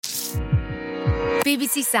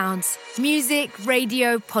BBC Sounds. Music,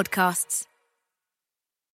 radio, podcasts.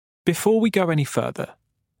 Before we go any further,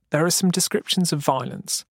 there are some descriptions of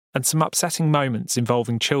violence and some upsetting moments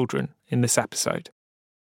involving children in this episode.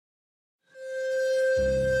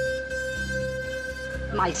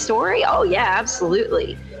 My story? Oh, yeah,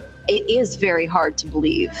 absolutely. It is very hard to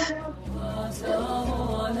believe.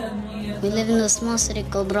 We live in a small city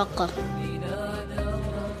called Brocca.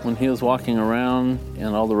 When he was walking around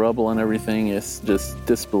and all the rubble and everything, it's just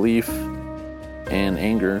disbelief and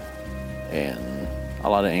anger, and a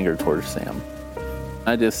lot of anger towards Sam.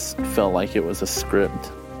 I just felt like it was a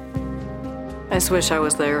script. I just wish I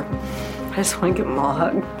was there. I just want to give them all a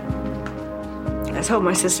hug. I just hope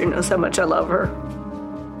my sister knows how much I love her.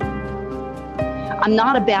 I'm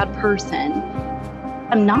not a bad person.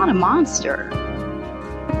 I'm not a monster.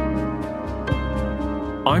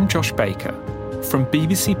 I'm Josh Baker from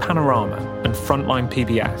BBC Panorama and FRONTLINE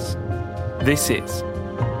PBS. This is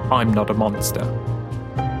I'm Not a Monster.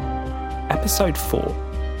 Episode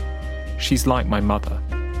 4. She's Like My Mother.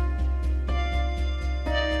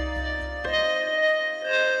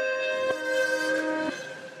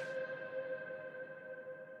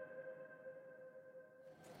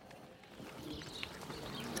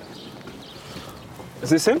 Is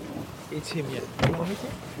this him? It's him, yeah. You want me to?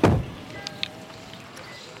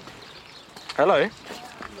 Hello.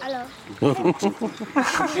 Hello.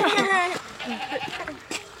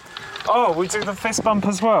 Oh, we do the fist bump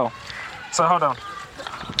as well. So hold on.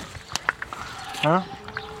 Huh?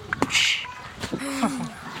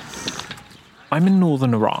 I'm in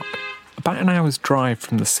northern Iraq, about an hour's drive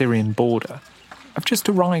from the Syrian border. I've just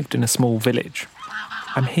arrived in a small village.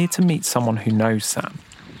 I'm here to meet someone who knows Sam.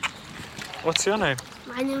 What's your name?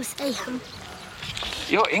 My name is Ayham.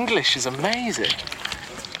 Your English is amazing.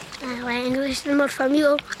 My English is not from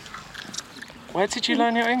you. Where did you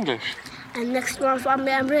learn your English? And next one from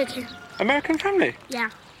the American. American family?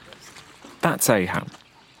 Yeah. That's Ayham.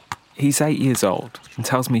 He's 8 years old and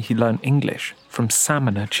tells me he learned English from Sam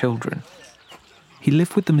and her children. He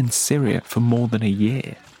lived with them in Syria for more than a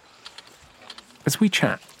year. As we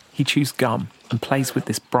chat, he chews gum and plays with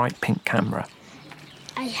this bright pink camera.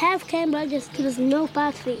 I have camera, just there's no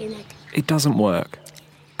battery in it. It doesn't work,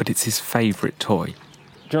 but it's his favourite toy.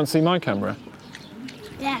 Do you want to see my camera?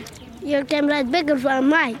 Yeah. Your camera is bigger than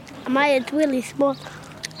mine. Mine is really small.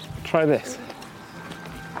 Try this.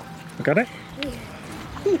 Got it?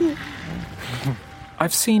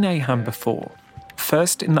 I've seen Ayham before,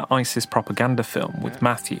 first in the ISIS propaganda film with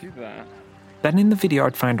Matthew, then in the video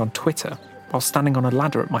I'd found on Twitter while standing on a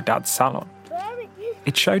ladder at my dad's salon.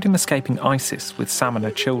 It showed him escaping ISIS with Sam and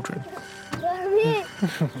her children.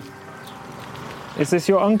 Is this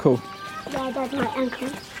your uncle? Yeah, that's my uncle.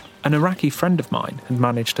 An Iraqi friend of mine had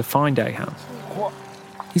managed to find Ayham.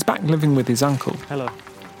 He's back living with his uncle, Hello.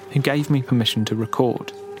 who gave me permission to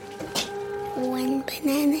record. 1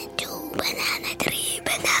 banana, 2 banana, 3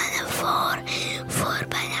 banana, 4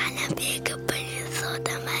 banana, big banana,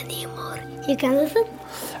 soda, many more. You can listen?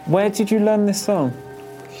 Where did you learn this song?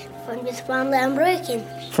 From the American.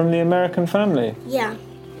 From the American family? Yeah.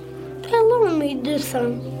 Tell me this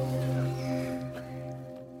song.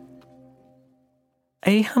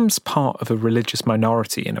 Ayham's part of a religious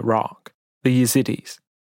minority in Iraq, the Yazidis.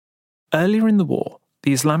 Earlier in the war,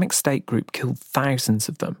 the Islamic State group killed thousands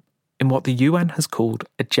of them in what the UN has called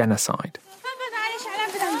a genocide.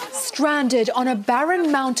 Stranded on a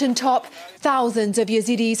barren mountaintop, thousands of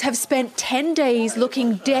Yazidis have spent 10 days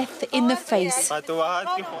looking death in the face.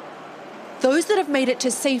 Those that have made it to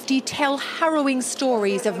safety tell harrowing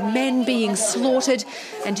stories of men being slaughtered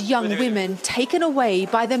and young women taken away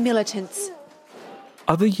by the militants.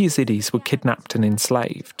 Other Yazidis were kidnapped and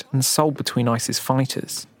enslaved and sold between ISIS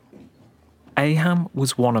fighters. Ayham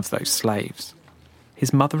was one of those slaves.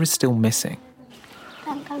 His mother is still missing.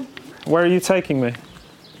 Come. Where are you taking me?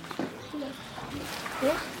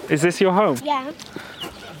 Yeah. Is this your home? Yeah.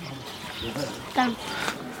 Come.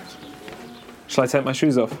 Shall I take my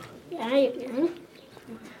shoes off? Yeah, you can.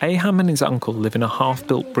 Ayham and his uncle live in a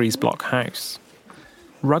half-built breeze block house.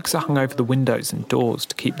 Rugs are hung over the windows and doors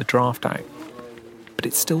to keep the draft out. But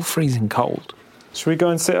it's still freezing cold. Should we go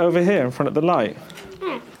and sit over here in front of the light?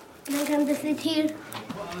 Yeah. Then come to sit here.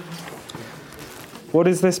 What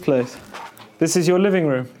is this place? This is your living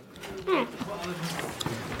room? Yeah.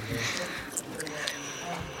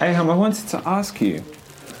 Ayham, I wanted to ask you.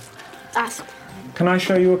 Ask. Can I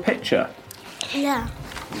show you a picture? Yeah.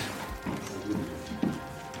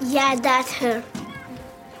 Yeah, that's her.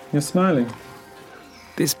 You're smiling.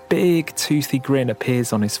 This big, toothy grin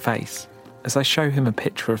appears on his face as I show him a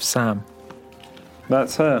picture of Sam.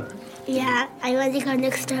 That's her. Yeah, I want to go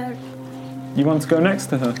next to her. You want to go next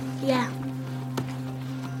to her? Yeah.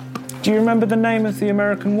 Do you remember the name of the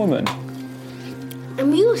American woman?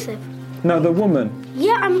 I'm Yusuf. No, the woman.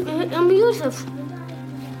 Yeah, I'm Yusuf.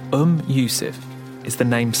 Yusuf is the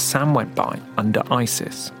name Sam went by under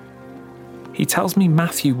ISIS. He tells me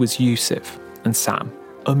Matthew was Yusuf and Sam,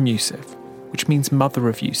 Yusuf, which means mother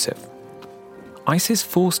of Yusuf. ISIS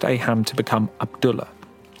forced Aham to become Abdullah.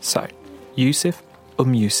 So, Yusuf,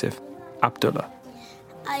 Yusuf, Abdullah.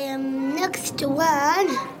 I am next to one,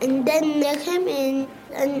 and then next him,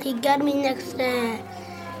 and he got me next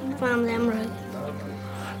from the American.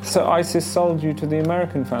 So ISIS sold you to the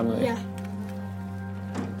American family? Yeah.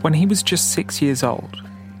 When he was just 6 years old,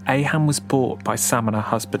 Aham was bought by Sam and her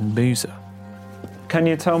husband Musa. Can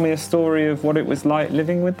you tell me a story of what it was like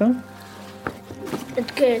living with them?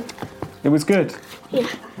 It's good. It was good? Yeah.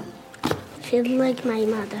 She's like my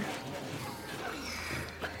mother.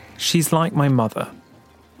 She's like my mother.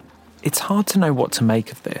 It's hard to know what to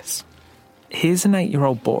make of this. Here's an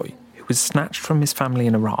 8-year-old boy who was snatched from his family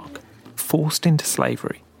in Iraq, forced into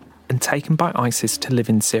slavery, and taken by ISIS to live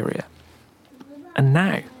in Syria. And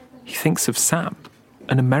now he thinks of Sam,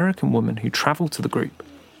 an American woman who travelled to the group,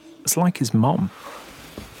 as like his mom.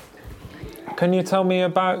 Can you tell me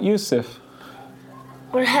about Yusuf?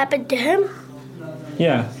 What happened to him?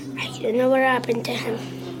 Yeah. I don't know what happened to him.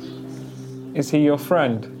 Is he your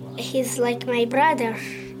friend? He's like my brother.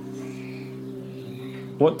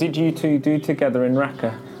 What did you two do together in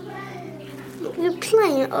Raqqa? We're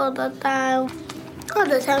playing all the time. All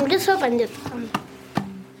the time, just open the phone.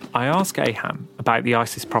 I ask Aham about the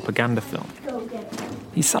ISIS propaganda film.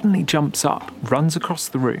 He suddenly jumps up, runs across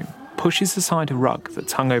the room, pushes aside a rug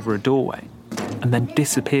that's hung over a doorway, and then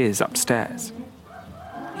disappears upstairs.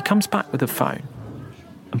 He comes back with a phone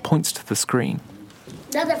and points to the screen.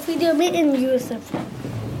 That's a video me and Yusuf.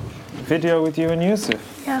 Video with you and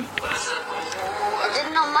Yusuf? Yeah. I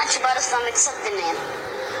didn't know much about Islam except the name.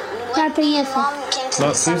 That's When me and Yusuf. Mom came to the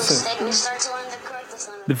That's Islamic Yusuf. State, we started to learn the correct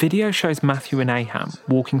Islam. The video shows Matthew and Aham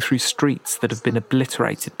walking through streets that have been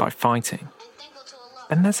obliterated by fighting.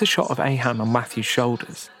 Then there's a shot of Aham on Matthew's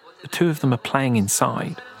shoulders. The two of them are playing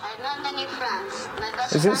inside. I had not many friends. My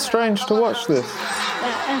best Is it friend strange to watch this?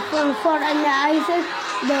 From and ISIS,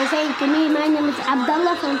 they're saying to me, my name is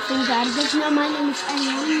Abdullah from Syria. Just know my name is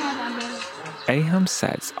Abdullah. Aham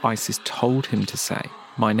says ISIS told him to say,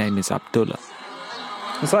 "My name is Abdullah."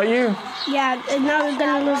 Is that you? Yeah, now we're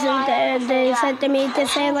gonna listen to they said to me to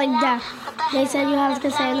say like that. They said you have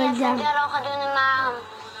to say like that.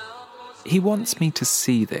 He wants me to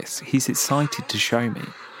see this. He's excited to show me.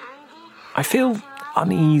 I feel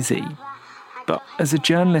uneasy, but as a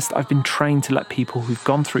journalist, I've been trained to let people who've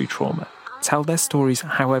gone through trauma tell their stories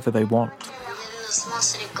however they want.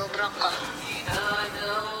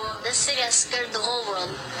 This city has scared the whole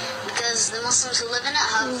world because the Muslims who live in it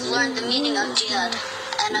have learned the meaning of jihad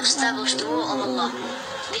and have established the rule of Allah.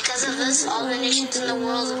 Because of this, all the nations in the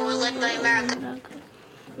world were led by America.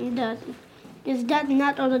 Is that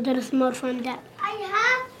not all? There's more from that.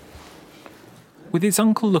 With his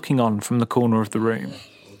uncle looking on from the corner of the room,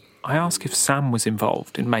 I ask if Sam was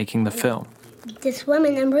involved in making the film. This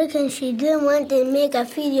woman, American, she didn't want to make a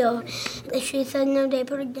video. She said no, they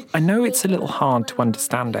put it. I know it's a little hard to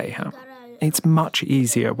understand Aham. It's much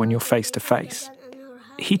easier when you're face to face.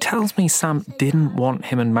 He tells me Sam didn't want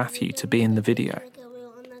him and Matthew to be in the video.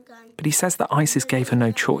 But he says that ISIS gave her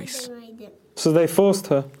no choice. So they forced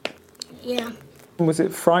her? Yeah. Was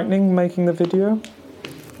it frightening making the video?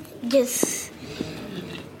 Just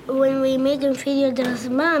when we made the video, there was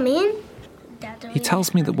mommy. He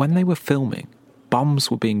tells me that when they were filming,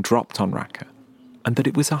 bombs were being dropped on Raqqa, and that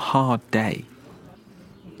it was a hard day.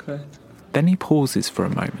 Okay. Then he pauses for a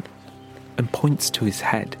moment and points to his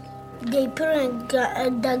head. They put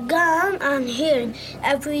the gun on here.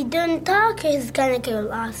 If we don't talk, he's gonna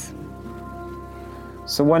kill us.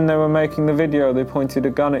 So when they were making the video, they pointed a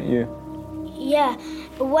gun at you? Yeah.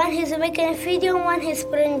 One he's making a video, one he's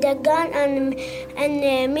putting the gun on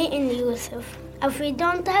me and Yusuf. If we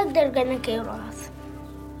don't talk, they're gonna kill us.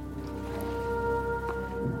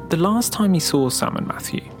 The last time he saw Sam and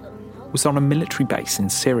Matthew was on a military base in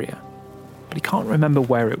Syria, but he can't remember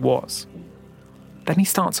where it was. Then he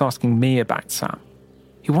starts asking me about Sam.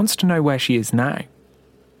 He wants to know where she is now.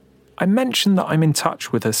 I mention that I'm in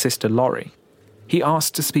touch with her sister Laurie. He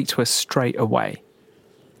asked to speak to her straight away.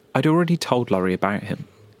 I'd already told Laurie about him,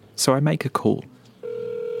 so I make a call.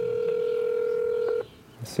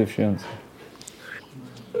 Let's see if she answers.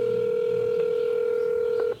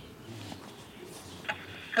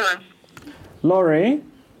 Hello. Laurie?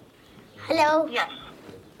 Hello? Yes.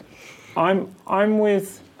 I'm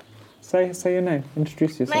with Say your name.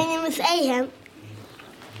 Introduce yourself. My name is Aham.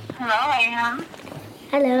 Hello, Aham.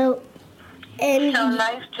 Hello. And So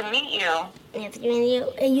nice to meet you. Nice to meet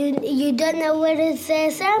you. You don't know where it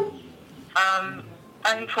says Sam?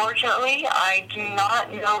 Unfortunately, I do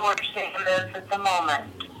not know where Sam is at the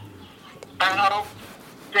moment. I hope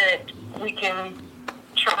that we can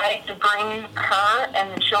try to bring her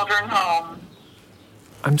and the children home.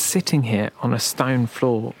 I'm sitting here on a stone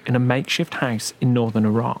floor in a makeshift house in northern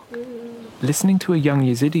Iraq, listening to a young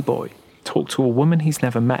Yazidi boy talk to a woman he's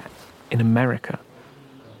never met in America,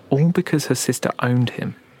 all because her sister owned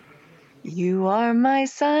him. You are my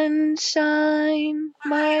sunshine,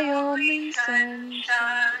 my only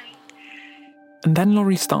sunshine. And then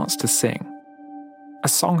Laurie starts to sing, a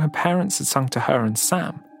song her parents had sung to her and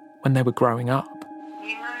Sam when they were growing up.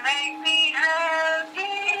 You make me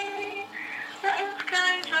happy, the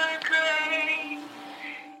skies are gray.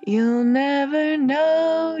 You'll never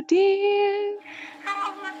know, dear.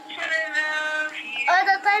 How much I love you. All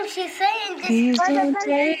the time she's saying this. Please All the don't time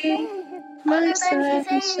take she's saying my all the time she's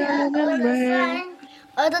saying sunshine away.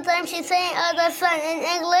 all the time she's saying all the sun in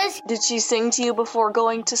English. Did she sing to you before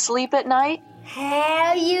going to sleep at night?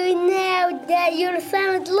 How you know that you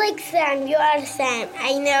sound like Sam? You are Sam.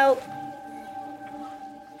 I know.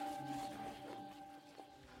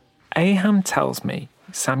 Aham tells me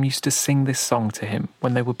Sam used to sing this song to him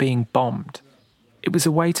when they were being bombed. It was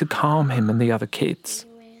a way to calm him and the other kids.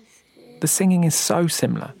 The singing is so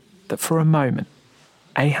similar that for a moment,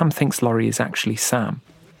 Aham thinks Laurie is actually Sam.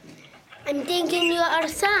 I'm thinking you are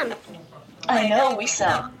Sam. I know, we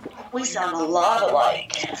sound a lot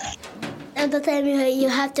alike. All the time you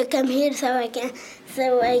have to come here so I can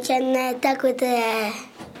talk with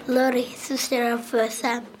Laurie, sister of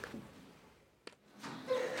Sam.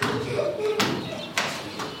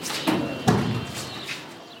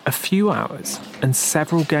 A few hours and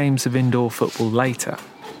several games of indoor football later,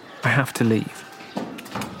 I have to leave.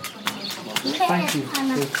 Thank you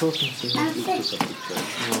for talking to me.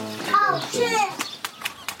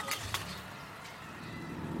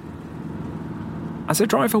 As I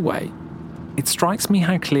drive away, it strikes me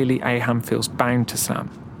how clearly Aham feels bound to Sam,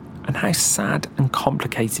 and how sad and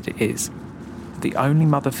complicated it is. The only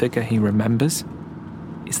mother figure he remembers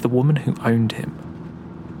is the woman who owned him.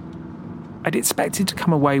 I'd expected to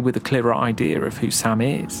come away with a clearer idea of who Sam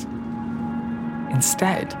is.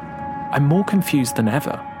 Instead, I'm more confused than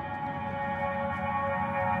ever.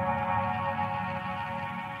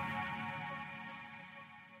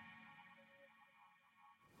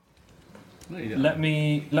 Let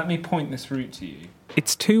me point this route to you.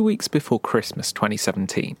 It's 2 weeks before Christmas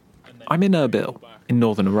 2017. I'm in Erbil, in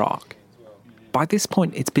northern Iraq. By this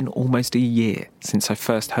point, it's been almost a year since I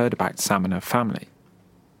first heard about Sam and her family.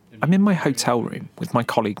 I'm in my hotel room with my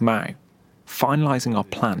colleague Mao, finalising our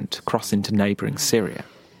plan to cross into neighbouring Syria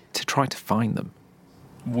to try to find them.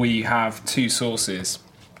 We have two sources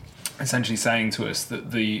essentially saying to us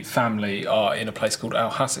that the family are in a place called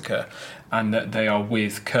Al-Hasaka and that they are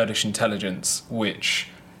with Kurdish intelligence, which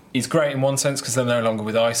is great in one sense because they're no longer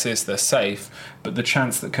with ISIS, they're safe, but the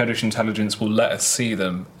chance that Kurdish intelligence will let us see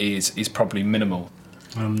them is probably minimal.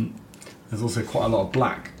 There's also quite a lot of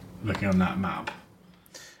black looking on that map.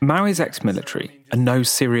 Mao is ex-military and knows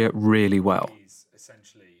Syria really well.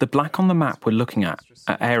 The black on the map we're looking at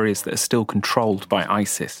are areas that are still controlled by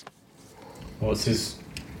ISIS. What's his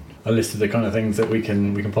a list of the kind of things that we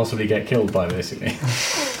can possibly get killed by, basically?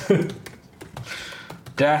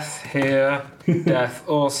 Death here, death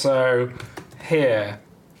also here.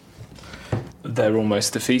 They're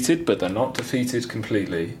almost defeated, but they're not defeated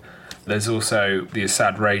completely. There's also the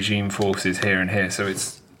Assad regime forces here and here, so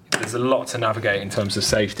there's a lot to navigate in terms of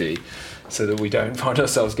safety so that we don't find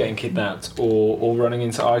ourselves getting kidnapped or running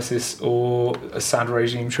into ISIS or Assad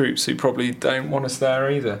regime troops who probably don't want us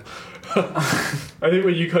there either. I think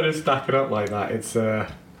when you kind of stack it up like that, it's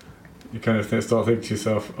you kind of start thinking to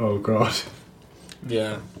yourself, oh God.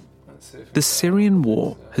 Yeah. The Syrian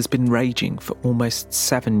war has been raging for almost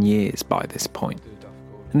 7 years by this point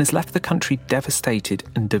and has left the country devastated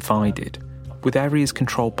and divided, with areas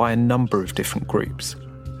controlled by a number of different groups,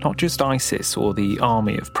 not just ISIS or the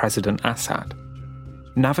army of President Assad.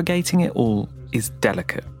 Navigating it all is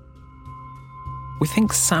delicate. We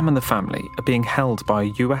think Sam and the family are being held by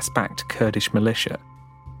a US-backed Kurdish militia,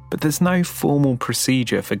 but there's no formal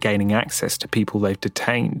procedure for gaining access to people they've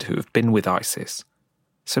detained who have been with ISIS,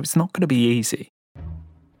 so it's not going to be easy.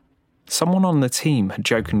 Someone on the team had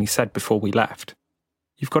jokingly said before we left,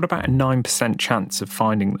 "You've got about a 9% chance of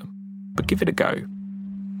finding them, but give it a go."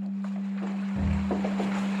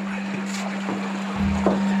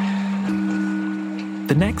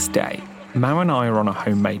 The next day, Mao and I are on a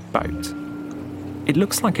homemade boat. It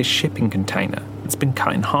looks like a shipping container that's been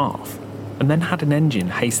cut in half and then had an engine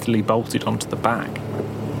hastily bolted onto the back.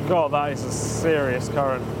 God, that is a serious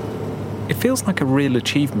current. It feels like a real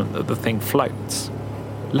achievement that the thing floats,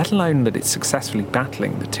 let alone that it's successfully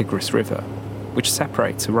battling the Tigris River, which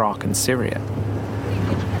separates Iraq and Syria.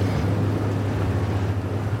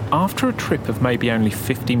 After a trip of maybe only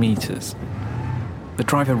 50 metres, the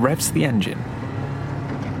driver revs the engine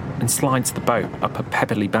and slides the boat up a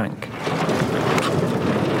pebbly bank.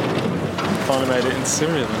 Finally made it in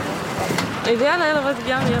Syria then.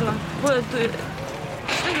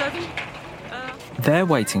 There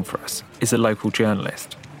waiting for us is a local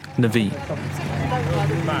journalist, Naveen.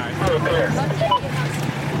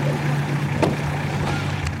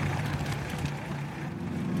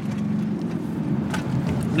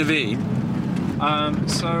 Naveen,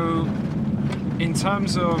 so in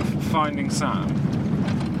terms of finding Sam...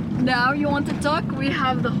 Now you want to talk? We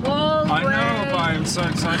have the whole way. I know, but I'm so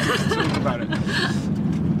excited to talk about it.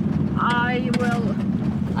 I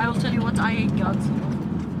will tell you what I got.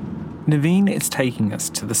 Naveen is taking us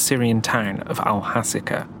to the Syrian town of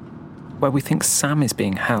Al-Hasika, where we think Sam is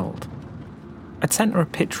being held. I'd sent her a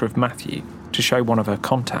picture of Matthew to show one of her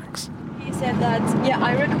contacts. He said that, yeah,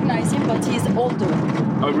 I recognize him, but he's older.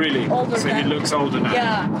 Oh, really? Older so he looks older now?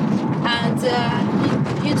 Yeah. And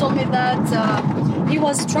he told me that he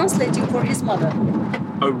was translating for his mother.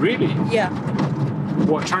 Oh, really? Yeah.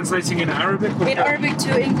 What, translating in Arabic? In Arabic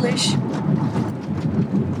to English.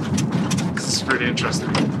 This is really interesting.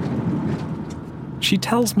 She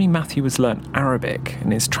tells me Matthew has learnt Arabic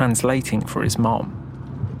and is translating for his mom,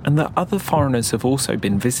 and that other foreigners have also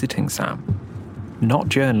been visiting Sam. Not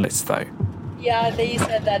journalists, though. Yeah, they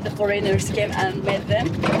said that the foreigners came and met them.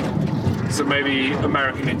 So maybe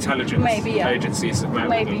American intelligence agencies have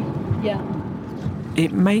met them. Yeah.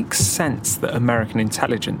 It makes sense that American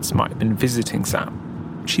intelligence might have been visiting Sam.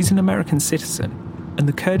 She's an American citizen, and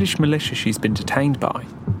the Kurdish militia she's been detained by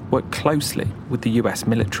work closely with the US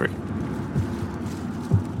military.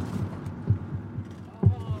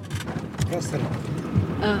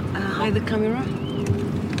 Hide the camera.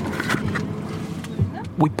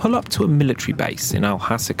 We pull up to a military base in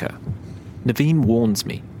Al-Hasika. Naveen warns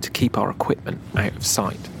me to keep our equipment out of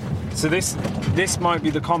sight. So this might be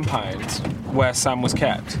the compound where Sam was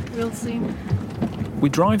kept? We'll see. We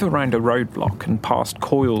drive around a roadblock and past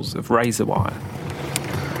coils of razor wire.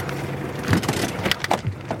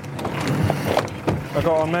 I've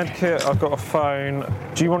got a med kit, I've got a phone.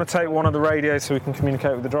 Do you want to take one of the radios so we can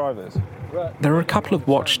communicate with the drivers? There are a couple of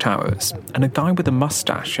watchtowers and a guy with a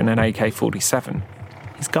moustache and an AK-47.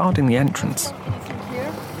 He's guarding the entrance.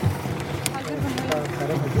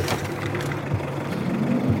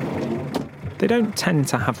 They don't tend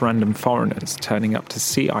to have random foreigners turning up to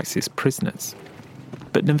see ISIS prisoners.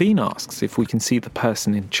 But Naveen asks if we can see the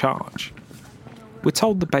person in charge. We're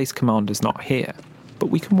told the base commander's not here, but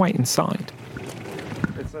we can wait inside.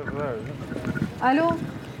 It's over there, isn't it? Hello?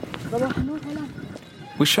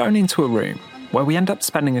 We're shown into a room where we end up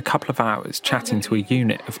spending a couple of hours chatting to a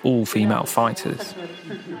unit of all-female fighters.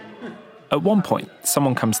 At one point,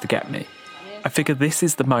 someone comes to get me. I figure this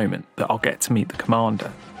is the moment that I'll get to meet the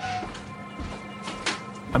commander.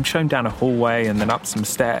 I'm shown down a hallway and then up some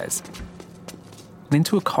stairs and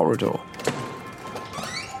into a corridor.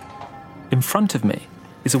 In front of me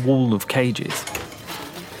is a wall of cages.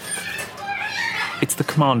 It's the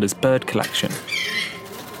commander's bird collection.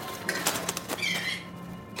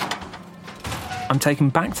 I'm taken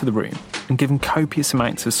back to the room and given copious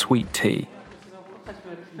amounts of sweet tea.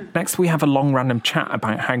 Next, we have a long random chat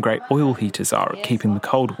about how great oil heaters are at keeping the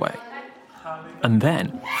cold away. And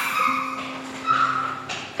then,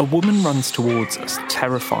 a woman runs towards us,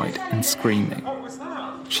 terrified and screaming.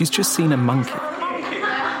 She's just seen a monkey.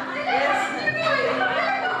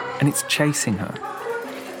 And it's chasing her.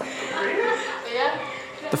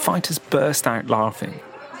 The fighters burst out laughing,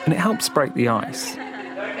 and it helps break the ice.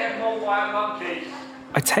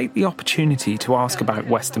 I take the opportunity to ask about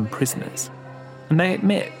Western prisoners, and they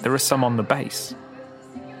admit there are some on the base.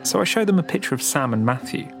 So I show them a picture of Sam and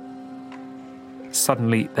Matthew.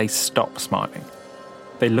 Suddenly, they stop smiling.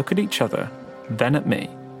 They look at each other, then at me.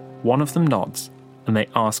 One of them nods, and they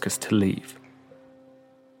ask us to leave.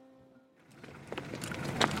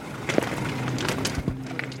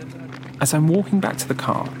 As I'm walking back to the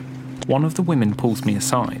car, one of the women pulls me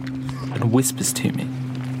aside and whispers to me.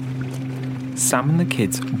 Sam and the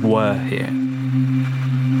kids were here.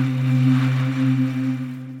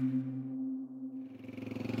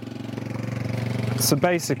 So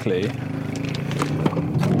basically,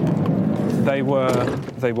 they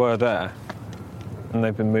were there. and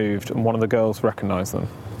they've been moved, and one of the girls recognised them.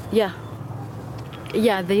 Yeah.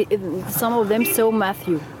 Yeah, some of them saw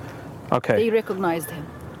Matthew. Okay. They recognized him.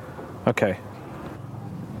 Okay.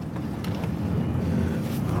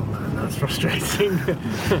 Oh man, that's frustrating.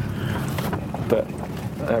 But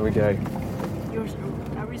there we go.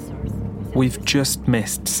 We've just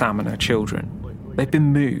missed Sam and her children. They've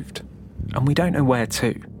been moved, and we don't know where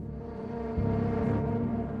to.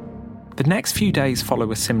 The next few days follow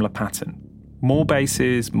a similar pattern. More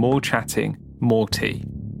bases, more chatting, more tea,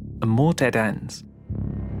 and more dead ends.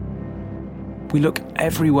 We look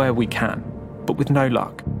everywhere we can, but with no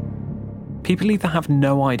luck. People either have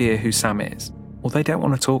no idea who Sam is, or they don't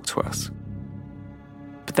want to talk to us.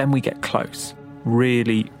 But then we get close,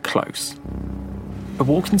 really close. I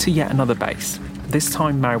walk into yet another base. This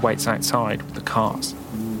time Mao waits outside with the cars.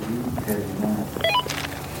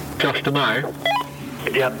 Josh to Mao?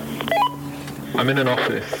 Yep. I'm in an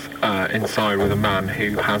office inside with a man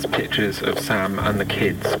who has pictures of Sam and the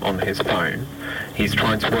kids on his phone. He's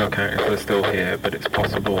trying to work out if they're still here, but it's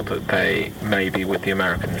possible that they may be with the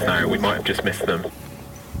Americans now. We might have just missed them.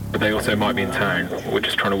 But they also might be in town. We're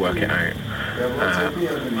just trying to work it out.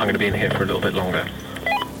 I'm going to be in here for a little bit longer.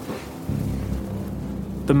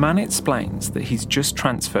 The man explains that he's just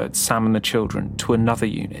transferred Sam and the children to another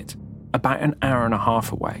unit, about an hour and a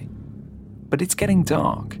half away. But it's getting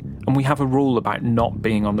dark, and we have a rule about not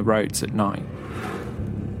being on the roads at night.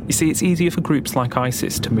 You see, it's easier for groups like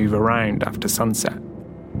ISIS to move around after sunset.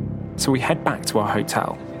 So we head back to our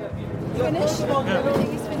hotel. Finished?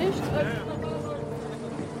 Everything is finished?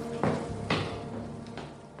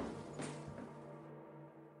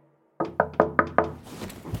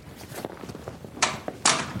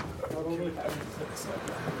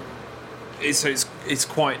 It's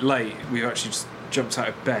quite late. We've actually just jumped out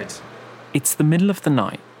of bed. It's the middle of the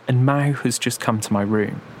night, and Mao has just come to my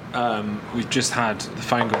room. We've just had the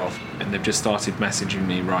phone go off, and they've just started messaging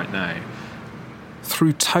me right now.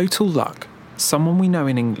 Through total luck, someone we know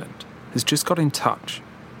in England has just got in touch.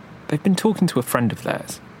 They've been talking to a friend of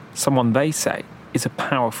theirs, someone they say is a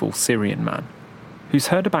powerful Syrian man, who's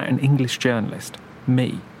heard about an English journalist,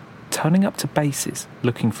 me, turning up to bases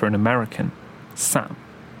looking for an American, Sam.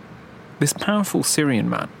 This powerful Syrian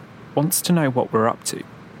man wants to know what we're up to,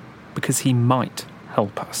 because he might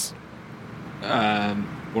help us.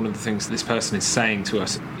 One of the things this person is saying to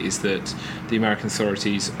us is that the American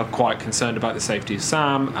authorities are quite concerned about the safety of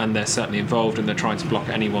Sam, and they're certainly involved, and they're trying to block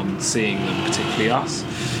anyone seeing them, particularly us.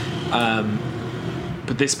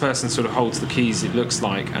 But this person sort of holds the keys, it looks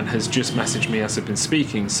like, and has just messaged me as I've been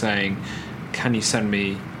speaking saying, can you send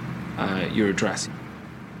me your address?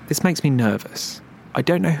 This makes me nervous. I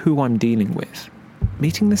don't know who I'm dealing with.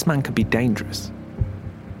 Meeting this man could be dangerous.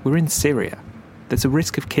 We're in Syria. There's a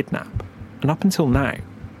risk of kidnap. And up until now,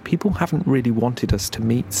 people haven't really wanted us to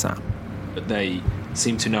meet Sam. But they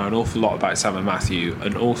seem to know an awful lot about Sam and Matthew,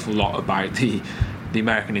 an awful lot about the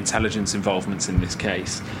American intelligence involvements in this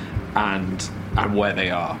case, and where they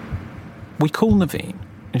are. We call Naveen,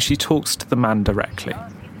 and she talks to the man directly.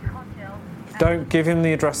 Don't give him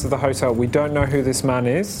the address of the hotel. We don't know who this man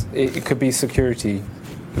is. It could be security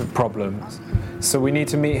problems. So we need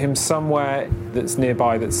to meet him somewhere that's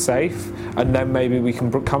nearby that's safe, and then maybe we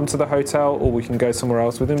can come to the hotel or we can go somewhere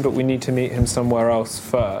else with him, but we need to meet him somewhere else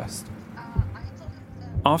first.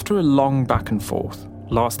 After a long back and forth,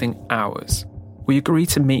 lasting hours, we agree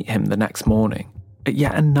to meet him the next morning at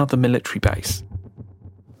yet another military base.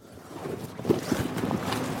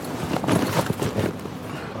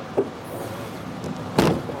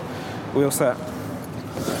 We all set?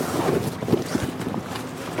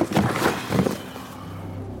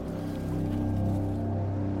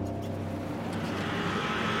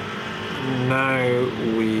 Now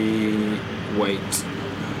we wait.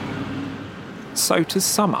 So to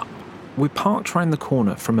sum up, we're parked round the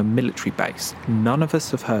corner from a military base none of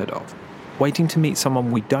us have heard of, waiting to meet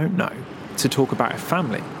someone we don't know to talk about a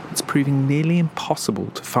family that's proving nearly impossible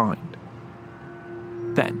to find.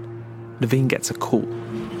 Then, Naveen gets a call.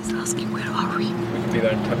 He's asking, where are we? We can be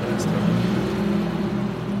there in 10 minutes now.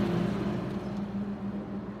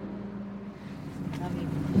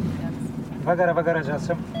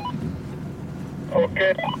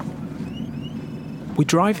 Okay. We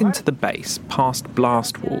drive into the base past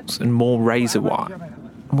blast walls and more razor wire,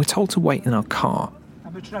 and we're told to wait in our car.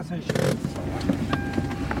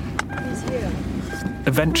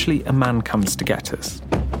 Eventually, a man comes to get us.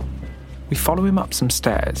 We follow him up some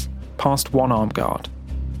stairs, past one armed guard,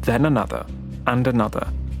 then another, and another,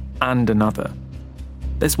 and another.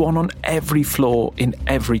 There's one on every floor in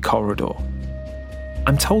every corridor.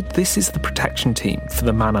 I'm told this is the protection team for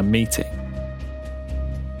the man I'm meeting.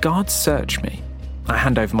 Guards search me. I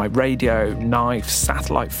hand over my radio, knife,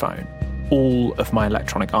 satellite phone, all of my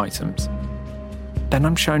electronic items. Then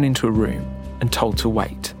I'm shown into a room and told to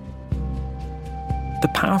wait. The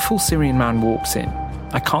powerful Syrian man walks in.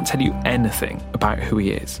 I can't tell you anything about who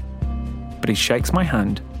he is, but he shakes my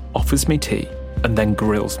hand, offers me tea, and then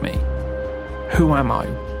grills me. Who am I?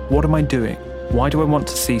 What am I doing? Why do I want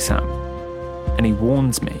to see Sam? And he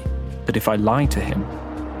warns me that if I lie to him,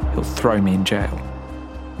 he'll throw me in jail.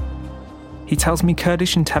 He tells me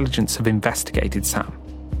Kurdish intelligence have investigated Sam,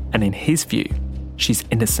 and in his view, she's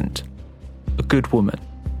innocent, a good woman.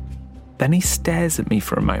 Then he stares at me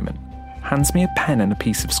for a moment, hands me a pen and a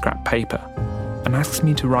piece of scrap paper, and asks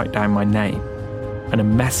me to write down my name and a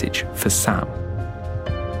message for Sam.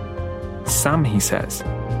 Sam, he says,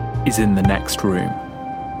 is in the next room.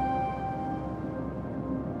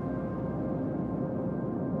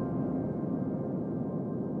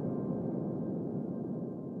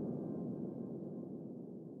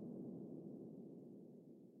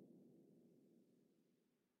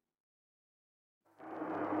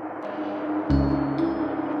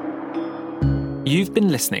 You've been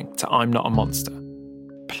listening to I'm Not a Monster.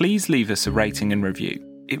 Please leave us a rating and review.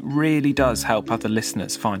 It really does help other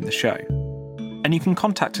listeners find the show. And you can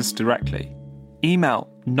contact us directly. Email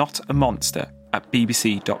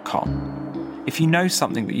notamonster@bbc.com. If you know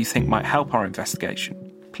something that you think might help our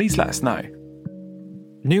investigation, please let us know.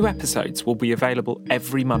 New episodes will be available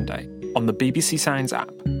every Monday on the BBC Sounds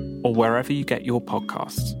app or wherever you get your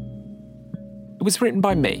podcasts. It was written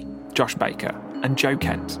by me, Josh Baker, and Joe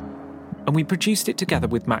Kent, and we produced it together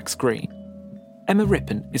with Max Green. Emma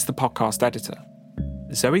Rippon is the podcast editor.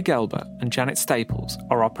 Zoe Gelber and Janet Staples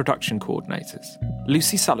are our production coordinators.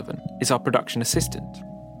 Lucie Sullivan is our production assistant.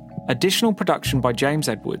 Additional production by James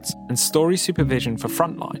Edwards and story supervision for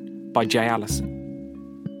Frontline by Jay Allison.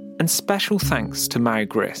 And special thanks to Mao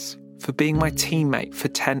Griss for being my teammate for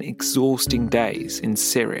 10 exhausting days in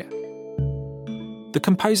Syria. The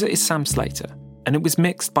composer is Sam Slater, and it was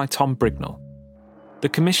mixed by Tom Brignell. The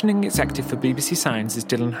commissioning executive for BBC Sounds is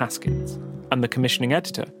Dylan Haskins, and the commissioning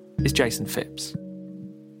editor is Jason Phipps.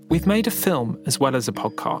 We've made a film as well as a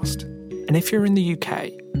podcast, and if you're in the UK,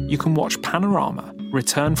 you can watch Panorama,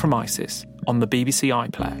 Return from ISIS on the BBC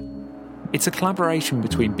iPlayer. It's a collaboration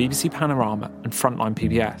between BBC Panorama and Frontline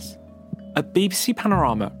PBS. At BBC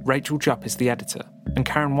Panorama, Rachel Jupp is the editor, and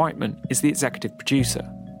Karen Whiteman is the executive producer.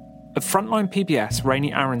 At Frontline PBS,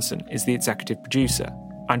 Rainey Aronson is the executive producer.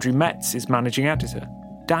 Andrew Metz is managing editor.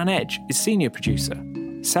 Dan Edge is senior producer.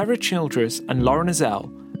 Sarah Childress and Lauren Azell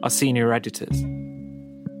are senior editors.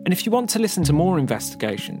 And if you want to listen to more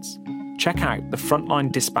investigations, check out the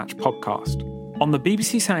Frontline Dispatch podcast. On the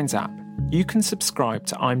BBC Sounds app, you can subscribe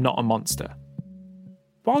to I'm Not a Monster.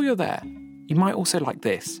 While you're there, you might also like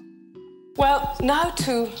this. Well, now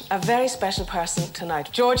to a very special person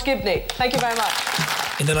tonight, George Gibney. Thank you very much.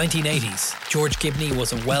 In the 1980s, George Gibney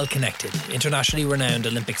was a well-connected, internationally renowned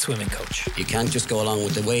Olympic swimming coach. You can't just go along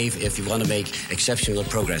with the wave if you want to make exceptional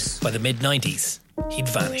progress. By the mid-90s, he'd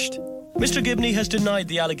vanished. Mr. Gibney has denied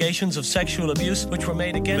the allegations of sexual abuse which were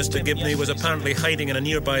made against him. Mr. Gibney was apparently hiding in a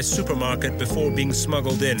nearby supermarket before being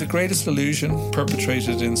smuggled in. The greatest illusion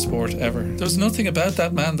perpetrated in sport ever. There's nothing about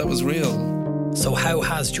that man that was real. So how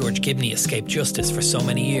has George Gibney escaped justice for so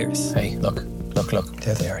many years? Hey, look.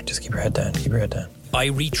 There they are. Just keep your head down. I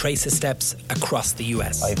retrace his steps across the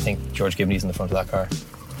US. I think George Gibney's in the front of that car.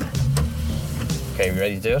 Okay, you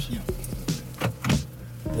ready to do it? Yeah.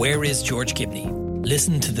 Where is George Gibney?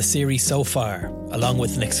 Listen to the series so far, along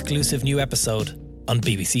with an exclusive new episode on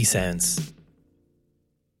BBC Sounds.